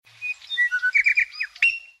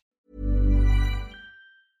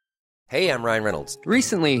Hey, I'm Ryan Reynolds.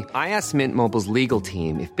 Recently, I asked Mint Mobile's legal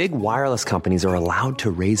team if big wireless companies are allowed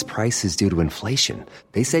to raise prices due to inflation.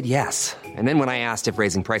 They said yes. And then when I asked if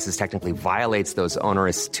raising prices technically violates those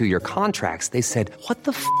onerous two-year contracts, they said, "What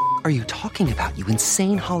the f*** are you talking about, you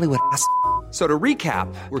insane Hollywood ass?" So to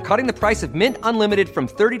recap, we're cutting the price of Mint Unlimited from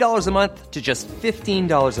 $30 a month to just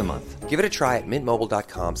 $15 a month. Give it a try at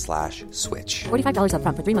mintmobile.com/switch. $45 up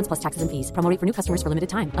front for 3 months plus taxes and fees. Promo rate for new customers for limited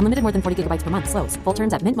time. Unlimited more than 40 gigabytes per month. Slows full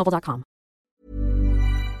terms at mintmobile.com.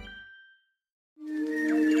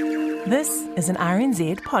 This is an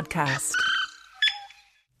RNZ podcast.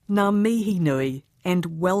 Ngā mihi nui,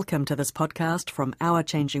 and welcome to this podcast from Our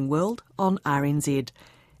Changing World on RNZ,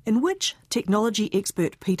 in which technology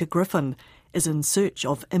expert Peter Griffin is in search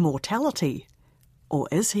of immortality. Or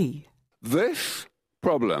is he? This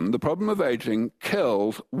problem, the problem of aging,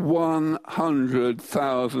 kills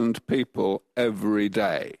 100,000 people every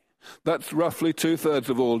day. That's roughly 2/3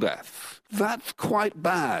 of all deaths. That's quite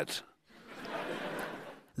bad.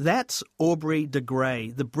 That's Aubrey de Grey,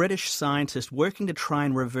 the British scientist working to try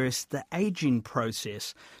and reverse the ageing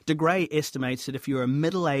process. De Grey estimates that if you're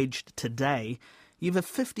middle-aged today, you have a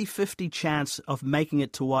 50-50 chance of making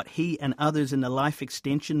it to what he and others in the life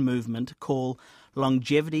extension movement call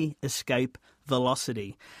longevity escape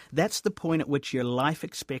velocity. That's the point at which your life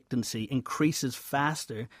expectancy increases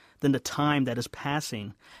faster than the time that is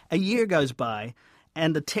passing. A year goes by,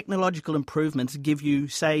 and the technological improvements give you,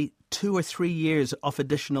 say, 2 or 3 years of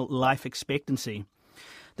additional life expectancy.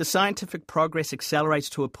 The scientific progress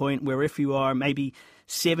accelerates to a point where if you are maybe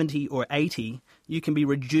 70 or 80, you can be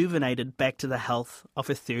rejuvenated back to the health of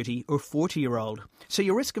a 30 or 40-year-old. So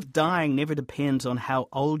your risk of dying never depends on how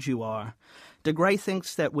old you are. De Grey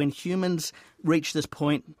thinks that when humans reach this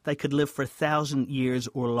point, they could live for 1,000 years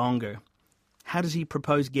or longer. How does he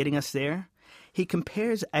propose getting us there? He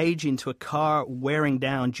compares aging to a car wearing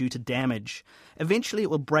down due to damage. Eventually it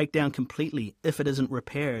will break down completely if it isn't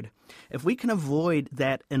repaired. If we can avoid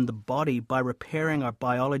that in the body by repairing our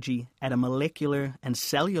biology at a molecular and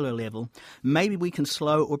cellular level, maybe we can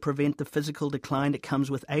slow or prevent the physical decline that comes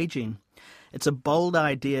with aging. It's a bold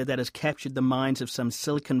idea that has captured the minds of some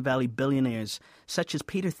Silicon Valley billionaires, such as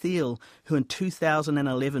Peter Thiel, who in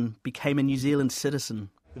 2011 became a New Zealand citizen.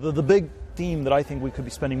 The big theme that I think we could be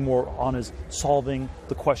spending more on is solving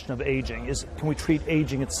the question of aging. Can we treat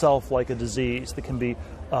aging itself like a disease that can be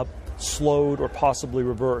slowed or possibly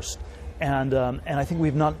reversed? And I think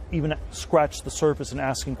we've not even scratched the surface in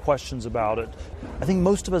asking questions about it. I think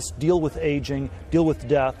most of us deal with aging, deal with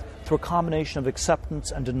death, through a combination of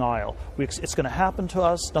acceptance and denial. It's going to happen to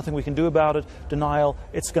us, nothing we can do about it. Denial,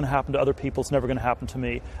 it's going to happen to other people, it's never going to happen to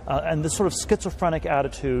me. And this sort of schizophrenic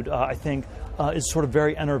attitude, I think, is sort of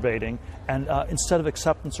very enervating. And instead of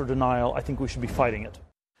acceptance or denial, I think we should be fighting it.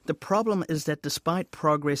 The problem is that despite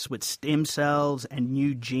progress with stem cells and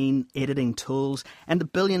new gene editing tools and the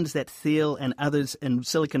billions that Thiel and others in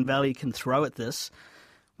Silicon Valley can throw at this,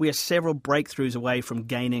 we are several breakthroughs away from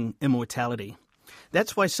gaining immortality.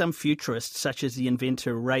 That's why some futurists, such as the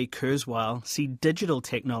inventor Ray Kurzweil, see digital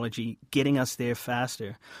technology getting us there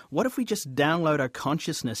faster. What if we just download our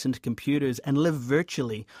consciousness into computers and live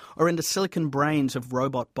virtually or in the silicon brains of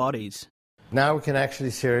robot bodies? Now we can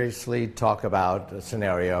actually seriously talk about a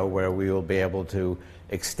scenario where we will be able to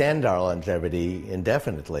extend our longevity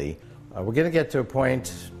indefinitely. We're going to get to a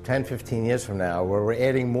point 10, 15 years from now where we're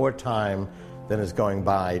adding more time than is going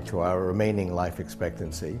by to our remaining life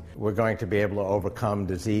expectancy. We're going to be able to overcome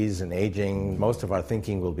disease and aging. Most of our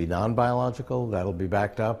thinking will be non-biological. That'll be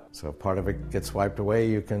backed up. So if part of it gets wiped away,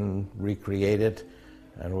 you can recreate it,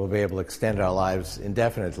 and we'll be able to extend our lives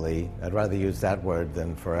indefinitely. I'd rather use that word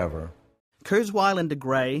than forever. Kurzweil and de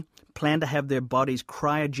Grey plan to have their bodies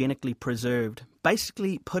cryogenically preserved,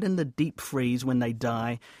 basically put in the deep freeze when they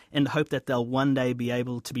die, in the hope that they'll one day be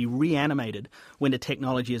able to be reanimated when the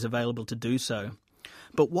technology is available to do so.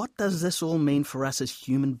 But what does this all mean for us as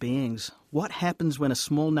human beings? What happens when a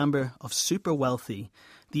small number of super wealthy,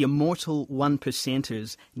 the immortal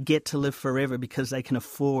 1%ers, get to live forever because they can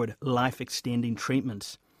afford life-extending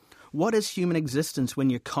treatments? What is human existence when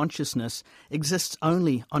your consciousness exists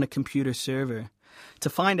only on a computer server? To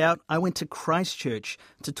find out, I went to Christchurch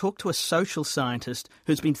to talk to a social scientist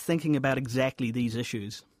who's been thinking about exactly these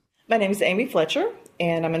issues. My name is Amy Fletcher,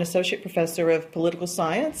 and I'm an associate professor of political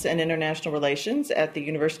science and international relations at the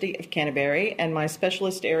University of Canterbury, and my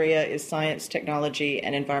specialist area is science, technology,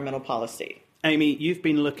 and environmental policy. Amy, you've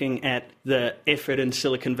been looking at the effort in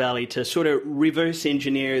Silicon Valley to sort of reverse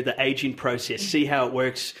engineer the aging process, see how it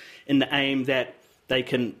works in the aim that they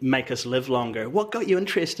can make us live longer. What got you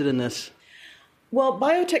interested in this? Well,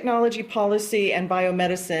 biotechnology policy and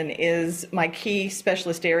biomedicine is my key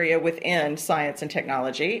specialist area within science and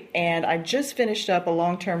technology, and I just finished up a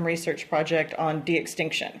long-term research project on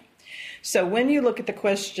de-extinction. So when you look at the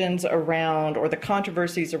questions around, or the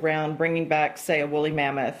controversies around bringing back, say, a woolly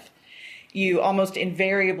mammoth, you almost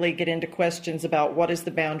invariably get into questions about what is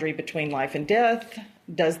the boundary between life and death.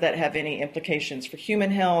 Does that have any implications for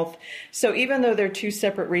human health? So even though they're two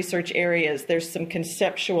separate research areas, there's some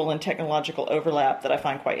conceptual and technological overlap that I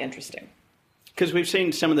find quite interesting. Because we've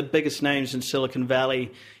seen some of the biggest names in Silicon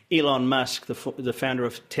Valley, Elon Musk, the founder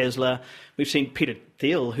of Tesla. We've seen Peter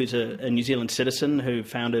Thiel, who's a New Zealand citizen who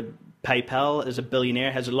founded PayPal, is a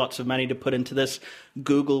billionaire, has lots of money to put into this.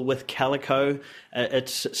 Google with Calico,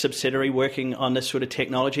 its subsidiary, working on this sort of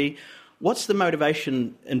technology. What's the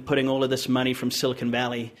motivation in putting all of this money from Silicon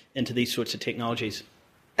Valley into these sorts of technologies?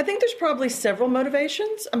 I think there's probably several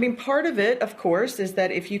motivations. I mean, part of it, of course, is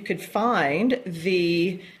that if you could find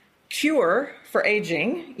the cure for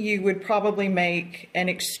aging, you would probably make an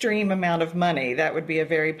extreme amount of money. That would be a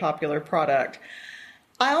very popular product.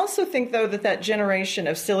 I also think, though, that generation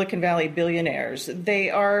of Silicon Valley billionaires,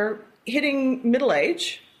 they are hitting middle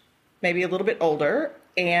age, maybe a little bit older,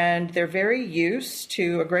 and they're very used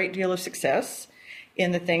to a great deal of success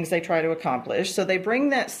in the things they try to accomplish. So they bring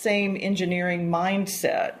that same engineering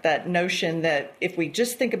mindset, that notion that if we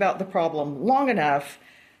just think about the problem long enough,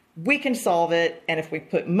 we can solve it. And if we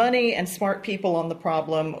put money and smart people on the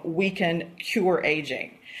problem, we can cure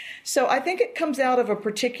aging. So I think it comes out of a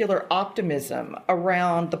particular optimism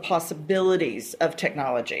around the possibilities of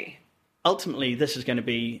technology. Ultimately, this is going to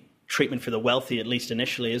be treatment for the wealthy, at least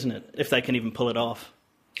initially, isn't it? If they can even pull it off.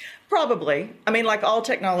 Probably. I mean, like all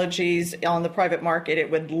technologies on the private market, it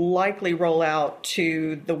would likely roll out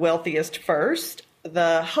to the wealthiest first.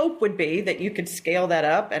 The hope would be that you could scale that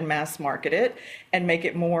up and mass market it and make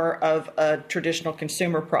it more of a traditional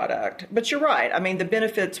consumer product. But you're right. I mean, the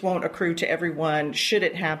benefits won't accrue to everyone should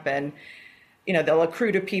it happen. You know, they'll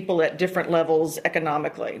accrue to people at different levels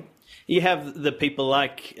economically. You have the people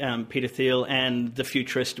like Peter Thiel and the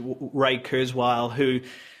futurist Ray Kurzweil, who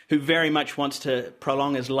very much wants to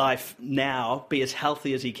prolong his life now, be as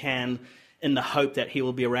healthy as he can in the hope that he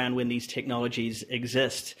will be around when these technologies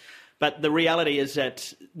exist. But the reality is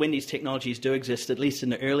that when these technologies do exist, at least in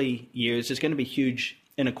the early years, there's going to be huge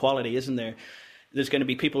inequality, isn't there? There's going to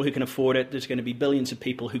be people who can afford it. There's going to be billions of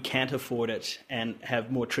people who can't afford it and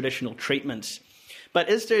have more traditional treatments. But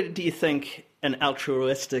is there, do you think, an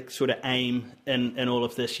altruistic sort of aim in all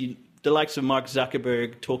of this? The likes of Mark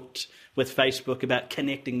Zuckerberg talked with Facebook about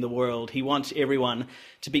connecting the world. He wants everyone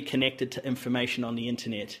to be connected to information on the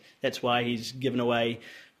internet. That's why he's given away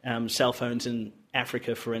cell phones in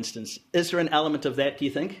Africa, for instance. Is there an element of that, do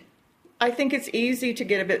you think? I think it's easy to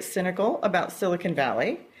get a bit cynical about Silicon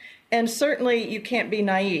Valley. And certainly you can't be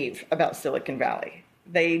naive about Silicon Valley.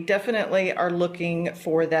 They definitely are looking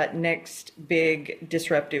for that next big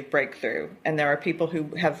disruptive breakthrough. And there are people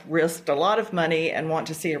who have risked a lot of money and want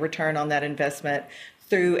to see a return on that investment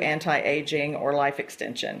through anti-aging or life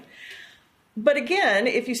extension. But again,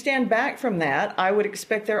 if you stand back from that, I would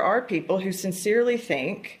expect there are people who sincerely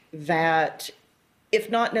think that if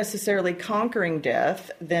not necessarily conquering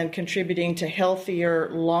death, then contributing to healthier,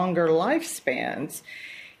 longer lifespans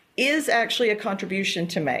is actually a contribution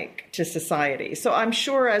to make to society. So I'm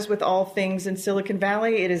sure, as with all things in Silicon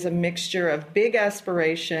Valley, it is a mixture of big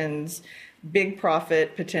aspirations, big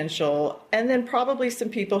profit potential, and then probably some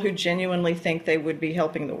people who genuinely think they would be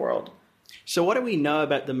helping the world. So what do we know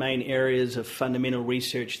about the main areas of fundamental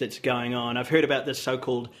research that's going on? I've heard about this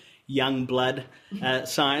so-called young blood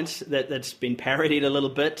science that's been parodied a little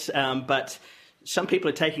bit, but some people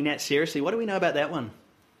are taking that seriously. What do we know about that one?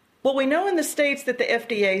 Well, we know in the States that the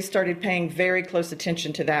FDA started paying very close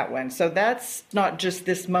attention to that one. So that's not just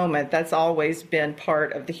this moment. That's always been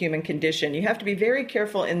part of the human condition. You have to be very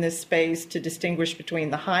careful in this space to distinguish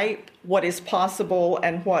between the hype, what is possible,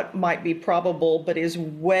 and what might be probable, but is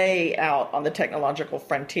way out on the technological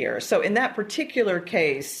frontier. So in that particular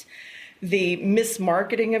case, the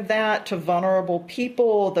mismarketing of that to vulnerable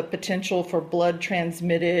people, the potential for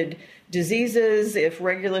blood-transmitted diseases, if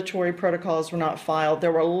regulatory protocols were not filed,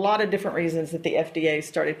 there were a lot of different reasons that the FDA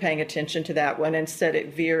started paying attention to that one and said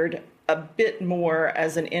it veered a bit more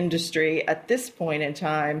as an industry at this point in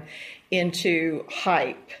time into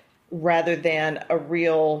hype rather than a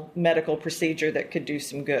real medical procedure that could do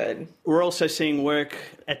some good. We're also seeing work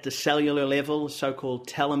at the cellular level, so-called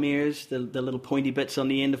telomeres, the little pointy bits on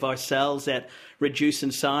the end of our cells that reduce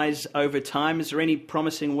in size over time. Is there any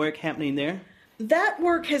promising work happening there? That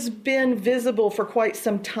work has been visible for quite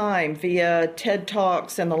some time via TED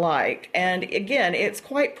Talks and the like. And again, it's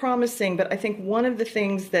quite promising, but I think one of the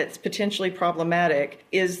things that's potentially problematic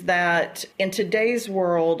is that in today's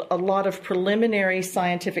world, a lot of preliminary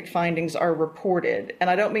scientific findings are reported. And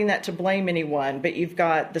I don't mean that to blame anyone, but you've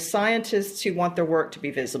got the scientists who want their work to be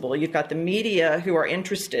visible. You've got the media who are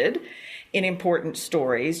interested in important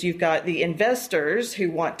stories. You've got the investors who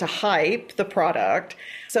want to hype the product.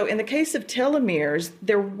 So in the case of telomeres,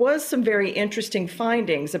 there was some very interesting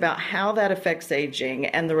findings about how that affects aging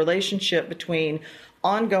and the relationship between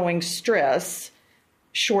ongoing stress,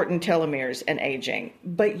 shortened telomeres, and aging.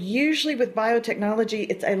 But usually with biotechnology,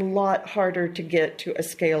 it's a lot harder to get to a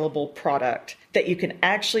scalable product that you can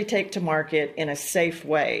actually take to market in a safe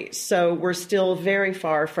way. So we're still very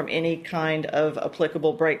far from any kind of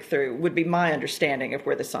applicable breakthrough, would be my understanding of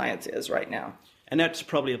where the science is right now. And that's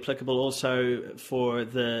probably applicable also for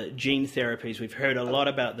the gene therapies. We've heard a lot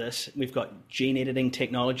about this. We've got gene editing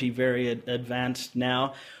technology very advanced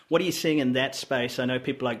now. What are you seeing in that space? I know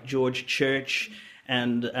people like George Church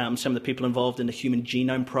and some of the people involved in the Human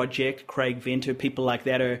Genome Project, Craig Venter, people like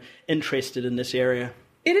that are interested in this area.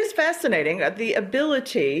 It is fascinating. The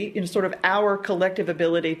ability, sort of our collective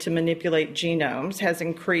ability to manipulate genomes has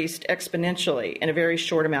increased exponentially in a very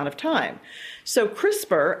short amount of time. So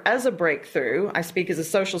CRISPR, as a breakthrough, I speak as a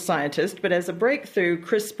social scientist, but as a breakthrough,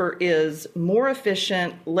 CRISPR is more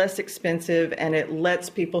efficient, less expensive, and it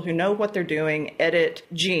lets people who know what they're doing edit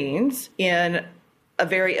genes in a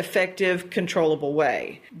very effective, controllable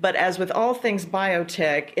way. But as with all things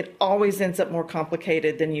biotech, it always ends up more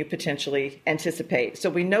complicated than you potentially anticipate. So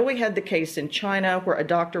we know we had the case in China where a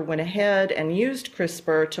doctor went ahead and used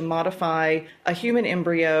CRISPR to modify a human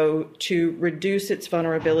embryo to reduce its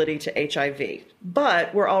vulnerability to HIV.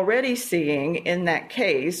 But we're already seeing in that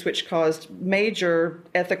case, which caused major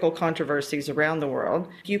ethical controversies around the world,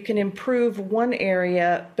 you can improve one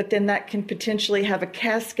area, but then that can potentially have a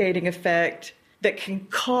cascading effect that can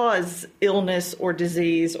cause illness or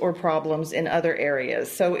disease or problems in other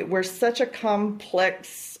areas. So we're such a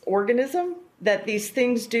complex organism that these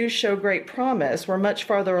things do show great promise. We're much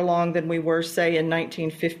farther along than we were, say, in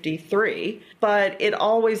 1953, but it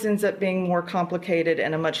always ends up being more complicated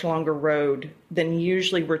and a much longer road than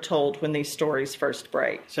usually we're told when these stories first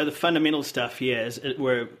break. So the fundamental stuff here is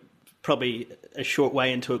we're probably a short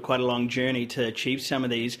way into quite a long journey to achieve some of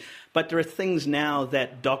these. But there are things now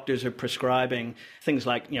that doctors are prescribing, things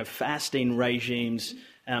like fasting regimes,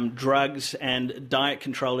 drugs and diet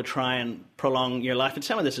control to try and prolong your life. And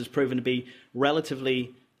some of this has proven to be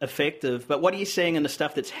relatively effective. But what are you seeing in the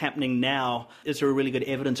stuff that's happening now? Is there a really good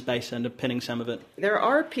evidence base underpinning some of it? There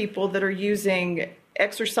are people that are using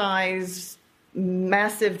exercise,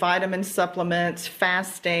 massive vitamin supplements,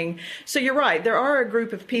 fasting. So you're right, there are a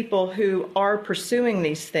group of people who are pursuing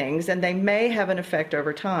these things and they may have an effect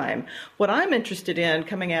over time. What I'm interested in,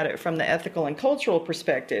 coming at it from the ethical and cultural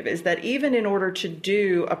perspective, is that even in order to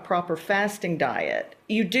do a proper fasting diet,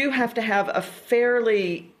 you do have to have a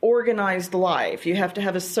fairly organized life. You have to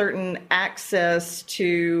have a certain access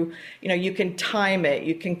to, you can time it,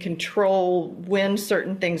 you can control when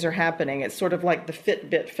certain things are happening. It's sort of like the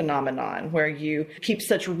Fitbit phenomenon where you keep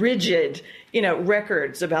such rigid,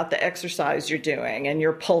 records about the exercise you're doing and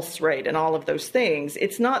your pulse rate and all of those things.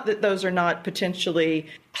 It's not that those are not potentially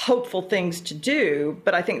hopeful things to do,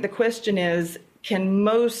 but I think the question is, can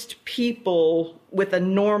most people with a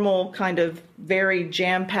normal kind of very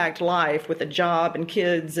jam-packed life with a job and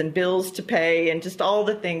kids and bills to pay and just all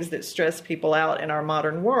the things that stress people out in our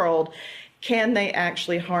modern world, can they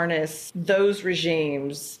actually harness those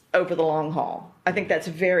regimes over the long haul? I think that's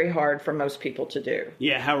very hard for most people to do.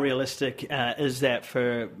 Yeah, how realistic is that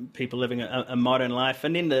for people living a modern life?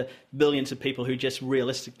 And then the billions of people who just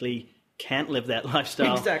realistically can't live that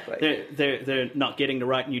lifestyle. Exactly. They're not getting the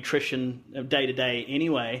right nutrition day to day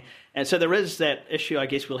anyway. And so there is that issue I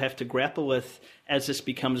guess we'll have to grapple with as this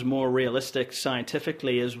becomes more realistic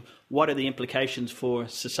scientifically, is what are the implications for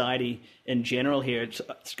society in general here?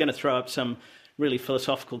 It's going to throw up some really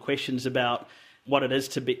philosophical questions about what it is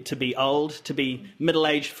to be old, to be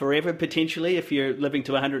middle-aged forever, potentially, if you're living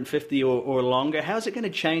to 150 or longer. How is it going to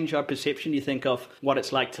change our perception, you think, of what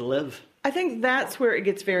it's like to live? I think that's where it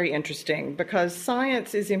gets very interesting, because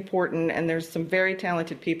science is important and there's some very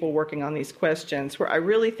talented people working on these questions. Where I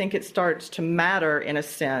really think it starts to matter, in a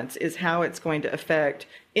sense, is how it's going to affect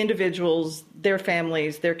individuals, their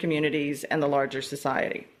families, their communities, and the larger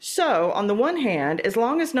society. So, on the one hand, as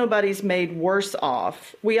long as nobody's made worse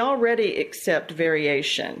off, we already accept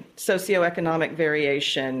variation, socioeconomic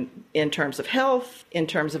variation in terms of health, in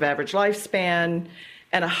terms of average lifespan,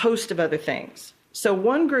 and a host of other things. So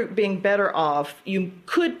one group being better off, you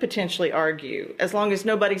could potentially argue, as long as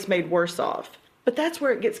nobody's made worse off. But that's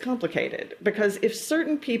where it gets complicated, because if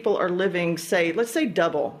certain people are living, say, let's say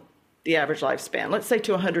double the average lifespan, let's say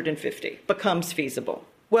to 150, becomes feasible.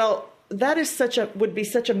 Well, that is would be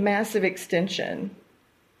such a massive extension.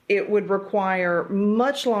 It would require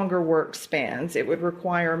much longer work spans. It would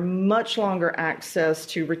require much longer access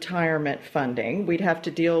to retirement funding. We'd have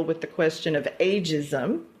to deal with the question of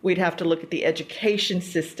ageism. We'd have to look at the education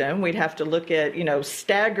system. We'd have to look at,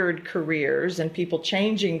 staggered careers and people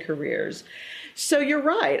changing careers. So you're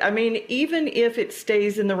right. I mean, even if it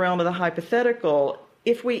stays in the realm of the hypothetical,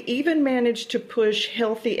 if we even manage to push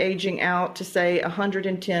healthy aging out to, say,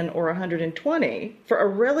 110 or 120, for a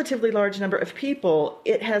relatively large number of people,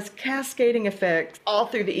 it has cascading effects all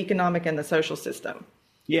through the economic and the social system.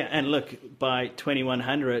 Yeah, and look, by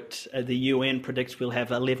 2100, the UN predicts we'll have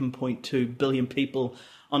 11.2 billion people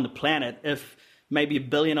on the planet. If maybe 1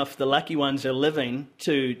 billion of the lucky ones are living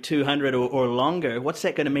to 200 or longer, what's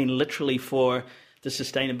that going to mean literally for the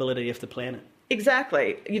sustainability of the planet?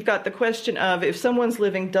 Exactly. You've got the question of if someone's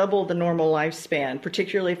living double the normal lifespan,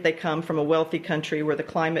 particularly if they come from a wealthy country where the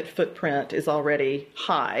climate footprint is already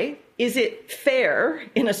high, is it fair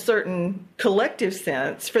in a certain collective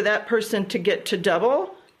sense for that person to get to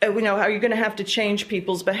double? Are you going to have to change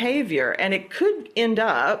people's behavior? And it could end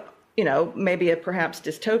up, maybe a perhaps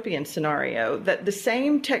dystopian scenario, that the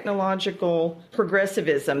same technological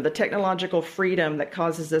progressivism, the technological freedom that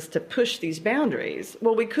causes us to push these boundaries,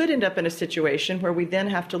 well, we could end up in a situation where we then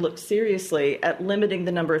have to look seriously at limiting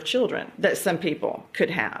the number of children that some people could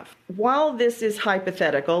have. While this is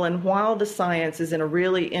hypothetical and while the science is in a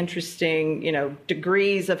really interesting,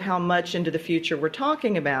 degrees of how much into the future we're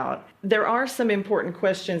talking about, there are some important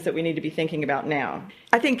questions that we need to be thinking about now.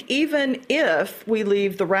 I think even if we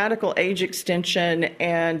leave the radical age extension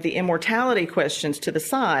and the immortality questions to the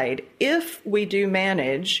side, if we do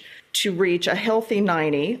manage to reach a healthy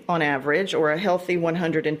 90 on average, or a healthy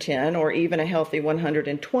 110, or even a healthy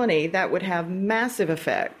 120, that would have massive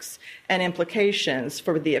effects and implications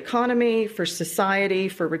for the economy, for society,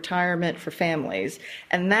 for retirement, for families.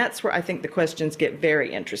 And that's where I think the questions get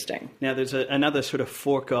very interesting. Now, there's another sort of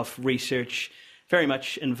fork-off research very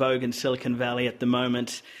much in vogue in Silicon Valley at the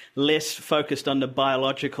moment, less focused on the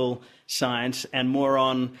biological science and more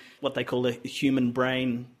on what they call the human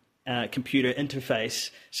brain computer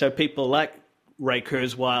interface. So people like Ray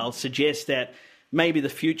Kurzweil suggest that maybe the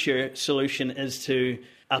future solution is to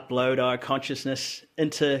upload our consciousness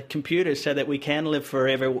into computers so that we can live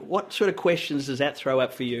forever. What sort of questions does that throw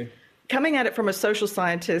up for you? Coming at it from a social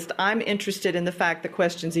scientist, I'm interested in the fact the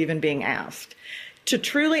question's even being asked. To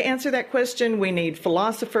truly answer that question, we need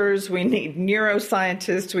philosophers, we need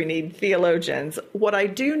neuroscientists, we need theologians. What I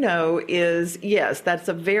do know is, yes, that's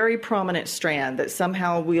a very prominent strand, that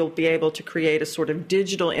somehow we'll be able to create a sort of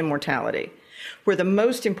digital immortality, where the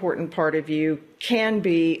most important part of you can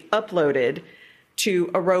be uploaded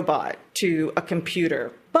to a robot, to a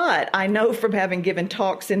computer. But I know from having given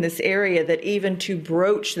talks in this area that even to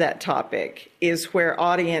broach that topic is where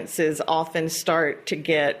audiences often start to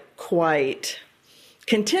get quite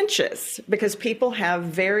contentious, because people have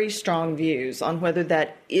very strong views on whether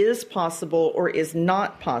that is possible or is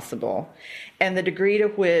not possible, and the degree to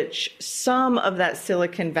which some of that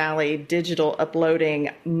Silicon Valley digital uploading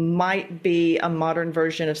might be a modern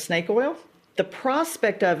version of snake oil. The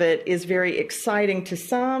prospect of it is very exciting to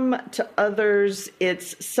some, to others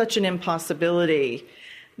it's such an impossibility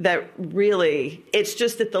that really, it's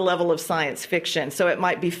just at the level of science fiction. So it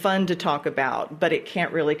might be fun to talk about, but it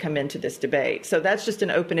can't really come into this debate. So that's just an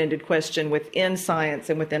open-ended question within science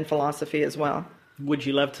and within philosophy as well. Would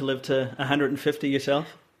you love to live to 150 yourself?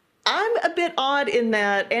 I'm a bit odd in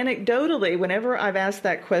that, anecdotally, whenever I've asked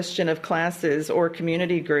that question of classes or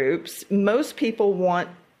community groups, most people want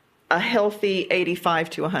a healthy 85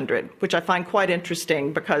 to 100, which I find quite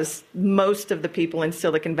interesting, because most of the people in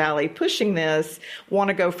Silicon Valley pushing this want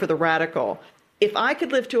to go for the radical. If I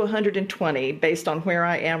could live to 120 based on where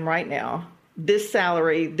I am right now, this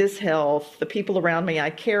salary, this health, the people around me I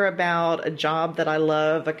care about, a job that I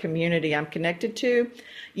love, a community I'm connected to,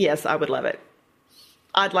 yes, I would love it.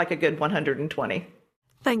 I'd like a good 120.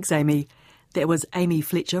 Thanks, Amy. That was Amy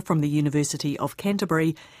Fletcher from the University of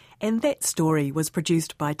Canterbury, and that story was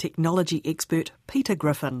produced by technology expert Peter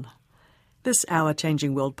Griffin. This Our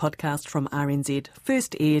Changing World podcast from RNZ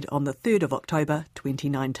first aired on the 3rd of October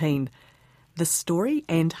 2019. This story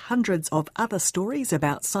and hundreds of other stories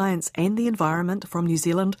about science and the environment from New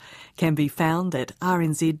Zealand can be found at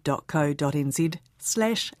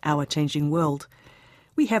rnz.co.nz/ourchangingworld.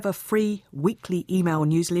 We have a free weekly email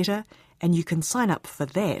newsletter, and you can sign up for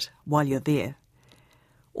that while you're there.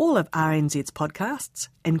 All of RNZ's podcasts,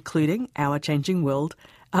 including Our Changing World,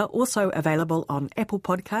 are also available on Apple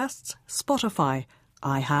Podcasts, Spotify,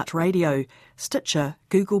 iHeartRadio, Stitcher,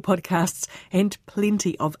 Google Podcasts, and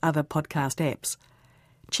plenty of other podcast apps.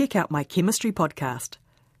 Check out my chemistry podcast.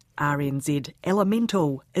 RNZ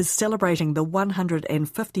Elemental is celebrating the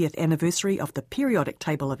 150th anniversary of the periodic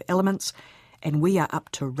table of elements, and we are up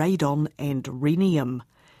to radon and rhenium.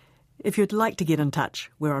 If you'd like to get in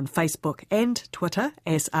touch, we're on Facebook and Twitter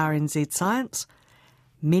as RNZ Science.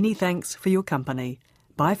 Many thanks for your company.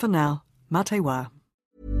 Bye for now. Mā te wā.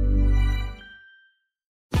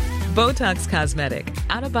 Botox Cosmetic,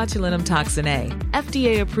 out of botulinum toxin A,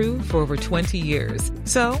 FDA approved for over 20 years.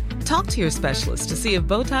 So, talk to your specialist to see if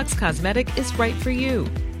Botox Cosmetic is right for you.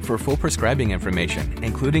 For full prescribing information,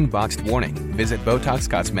 including boxed warning, visit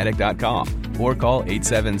BotoxCosmetic.com or call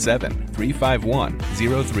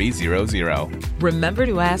 877-351-0300. Remember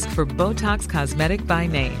to ask for Botox Cosmetic by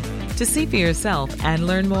name. To see for yourself and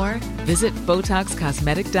learn more, visit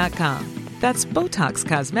BotoxCosmetic.com. That's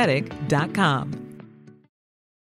BotoxCosmetic.com.